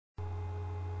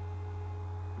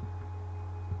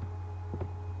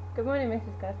Good morning,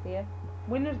 Mrs. García.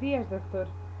 Buenos días, doctor.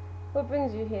 What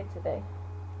brings you here today?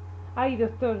 Ay,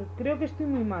 doctor, creo que estoy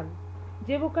muy mal.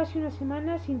 Llevo casi una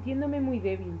semana sintiéndome muy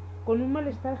débil, con un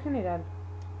malestar general.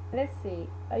 Let's see.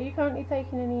 Are you currently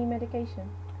taking any medication?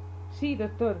 Sí,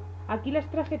 doctor, aquí las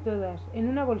traje todas, en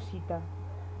una bolsita.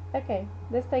 Okay,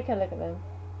 let's take a look at them.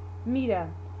 Mira,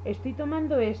 estoy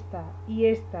tomando esta, y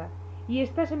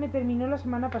esta se me terminó la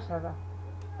semana pasada.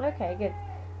 Okay, good.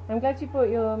 I'm glad you brought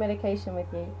your medication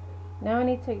with you. Now I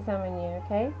need to examine you,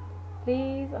 okay?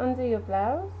 Please undo your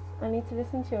blouse. I need to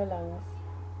listen to your lungs.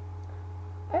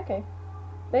 Okay,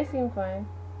 they seem fine.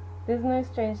 There's no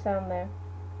strange sound there.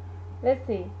 Let's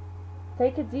see.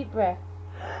 Take a deep breath.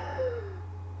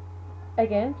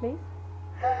 Again, please.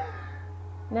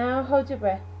 Now hold your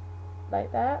breath.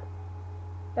 Like that.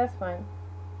 That's fine.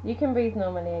 You can breathe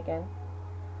normally again.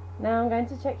 Now I'm going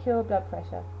to check your blood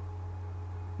pressure.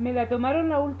 Me la tomaron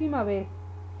la última vez.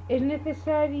 ¿Es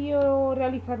necesario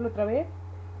realizarlo otra vez?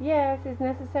 Yes, it's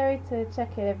necessary to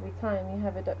check it every time you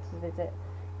have a doctor's visit.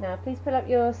 Now please pull up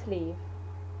your sleeve.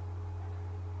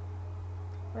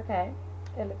 Okay,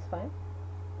 it looks fine.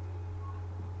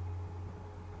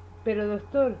 Pero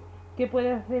doctor, ¿qué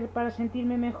puedo hacer para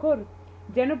sentirme mejor?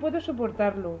 Ya no puedo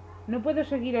soportarlo. No puedo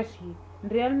seguir así.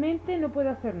 Realmente no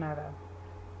puedo hacer nada.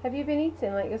 Have you been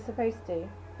eating like you're supposed to?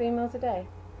 3 meals a day?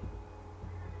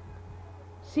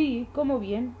 Sí, como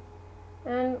bien.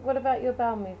 And what about your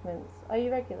bowel movements? Are you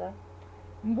regular?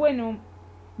 Bueno,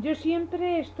 yo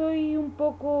siempre estoy un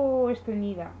poco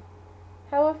estreñida.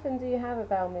 How often do you have a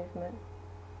bowel movement?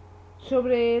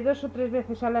 Sobre 2 o 3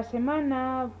 veces a la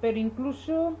semana, pero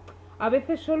incluso a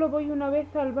veces solo voy una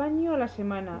vez al baño a la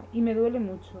semana y me duele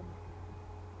mucho.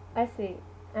 I see.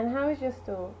 And how is your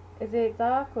stool? Is it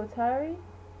dark or tarry?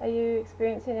 Are you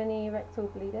experiencing any rectal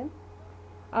bleeding?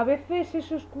 A veces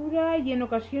es oscura y en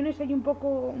ocasiones hay un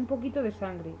poquito de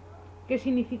sangre. ¿Qué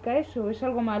significa eso? ¿Es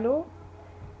algo malo?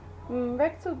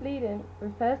 Rectal bleeding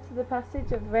refers to the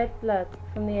passage of red blood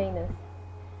from the anus.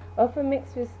 Often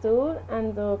mixed with stool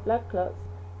and or blood clots,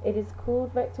 it is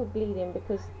called rectal bleeding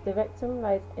because the rectum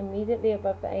lies immediately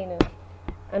above the anus.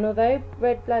 And although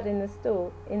red blood in the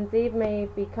stool indeed may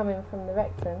be coming from the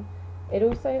rectum, it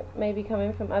also may be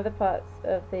coming from other parts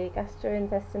of the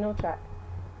gastrointestinal tract.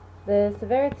 The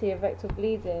severity of rectal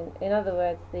bleeding, in other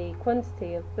words, the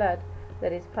quantity of blood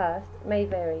that is passed, may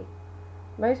vary.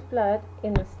 Most blood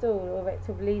in the stool or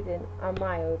rectal bleeding are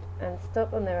mild and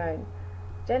stop on their own.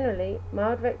 Generally,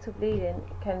 mild rectal bleeding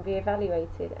can be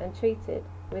evaluated and treated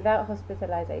without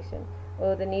hospitalization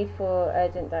or the need for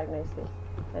urgent diagnosis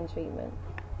and treatment.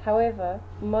 However,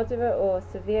 moderate or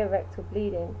severe rectal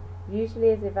bleeding usually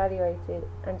is evaluated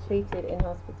and treated in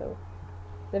hospital.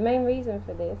 The main reason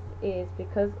for this is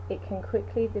because it can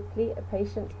quickly deplete a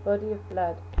patient's body of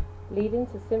blood, leading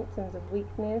to symptoms of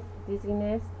weakness,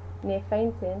 dizziness, near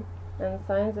fainting, and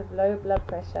signs of low blood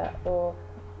pressure or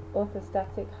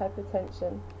orthostatic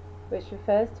hypotension, which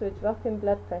refers to a drop in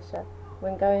blood pressure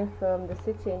when going from the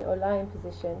sitting or lying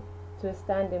position to a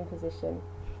standing position.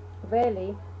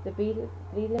 Rarely, the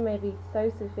bleeding may be so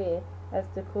severe as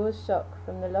to cause shock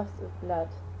from the loss of blood.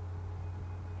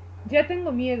 Ya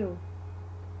tengo miedo.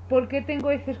 ¿Por qué tengo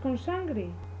heces con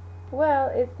sangre? Well,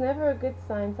 it's never a good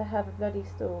sign to have a bloody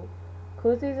stool.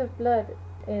 Causes of blood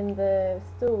in the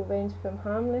stool range from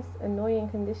harmless, annoying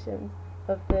conditions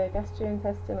of the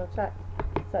gastrointestinal tract,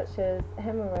 such as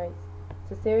hemorrhoids,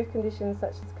 to serious conditions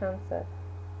such as cancer.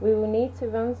 We will need to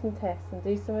run some tests and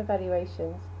do some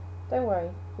evaluations. Don't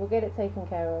worry, we'll get it taken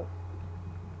care of.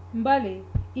 Vale,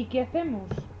 ¿y qué hacemos?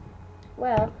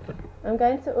 Well, I'm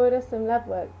going to order some lab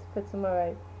work for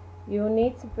tomorrow. You will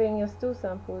need to bring your stool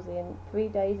samples in 3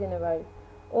 days in a row,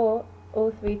 or all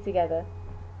 3 together.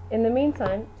 In the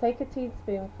meantime, take a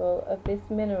teaspoonful of this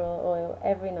mineral oil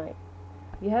every night.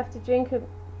 You have to drink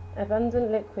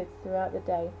abundant liquids throughout the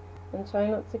day and try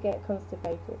not to get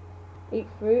constipated. Eat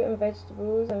fruit and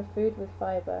vegetables and food with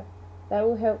fibre. That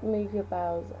will help move your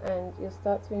bowels and you'll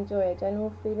start to enjoy a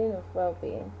general feeling of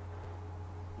well-being.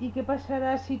 ¿Y qué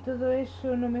pasará si todo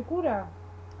eso no me cura?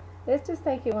 Let's just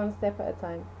take it one step at a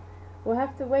time. We'll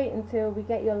have to wait until we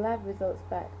get your lab results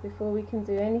back before we can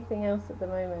do anything else at the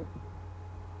moment.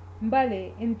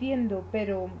 Vale, entiendo,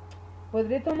 pero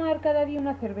 ¿podré tomar cada día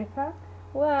una cerveza?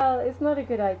 Well, it's not a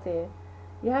good idea.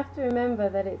 You have to remember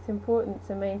that it's important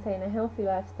to maintain a healthy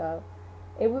lifestyle.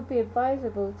 It would be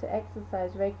advisable to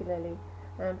exercise regularly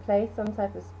and play some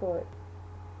type of sport.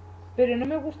 Pero no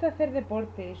me gusta hacer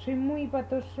deporte, soy muy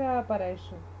patosa para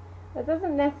eso. That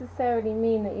doesn't necessarily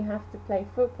mean that you have to play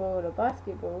football or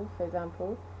basketball, for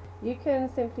example. You can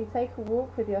simply take a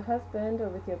walk with your husband or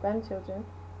with your grandchildren.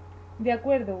 De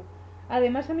acuerdo,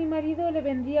 Además, a mi marido le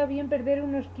vendría bien perder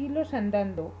unos kilos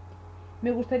andando.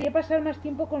 Me gustaría pasar más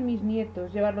tiempo con mis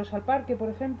nietos, llevarlos al parque, por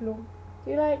ejemplo.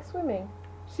 Do you like swimming?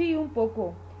 Sí, un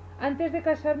poco. Antes de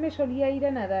casarme solía ir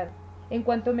a nadar. En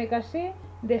cuanto me casé,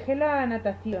 dejé la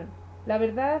natación. La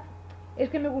verdad es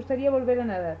que me gustaría volver a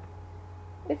nadar.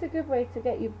 It's a good way to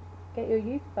get your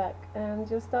youth back, and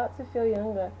you'll start to feel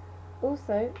younger.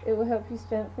 Also, it will help you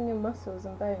strengthen your muscles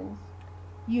and bones.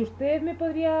 ¿Y usted me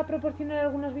podría proporcionar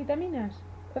algunas vitaminas?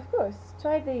 Of course,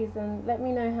 try these and let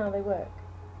me know how they work.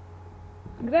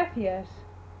 Gracias.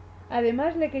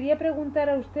 Además, le quería preguntar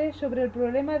a usted sobre el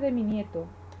problema de mi nieto.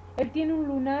 Él tiene un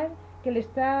lunar que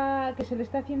se le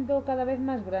está haciendo cada vez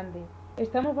más grande.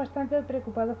 Estamos bastante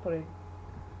preocupados por él.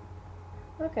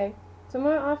 Okay,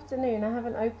 tomorrow afternoon I have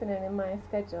an opening in my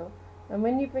schedule, and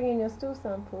when you bring in your stool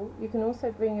sample, you can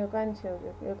also bring your grandchild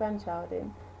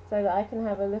in, so that I can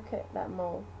have a look at that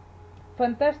mole.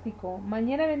 Fantástico.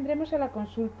 Mañana vendremos a la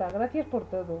consulta. Gracias por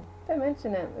todo. Don't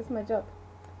mention it, it's my job.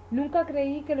 Nunca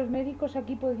creí que los médicos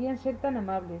aquí podrían ser tan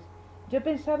amables. Yo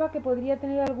pensaba que podría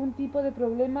tener algún tipo de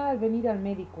problema al venir al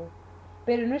médico.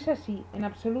 Pero no es así, en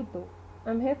absoluto.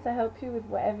 I'm here to help you with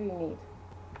whatever you need.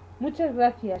 Muchas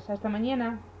gracias. Hasta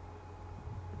mañana.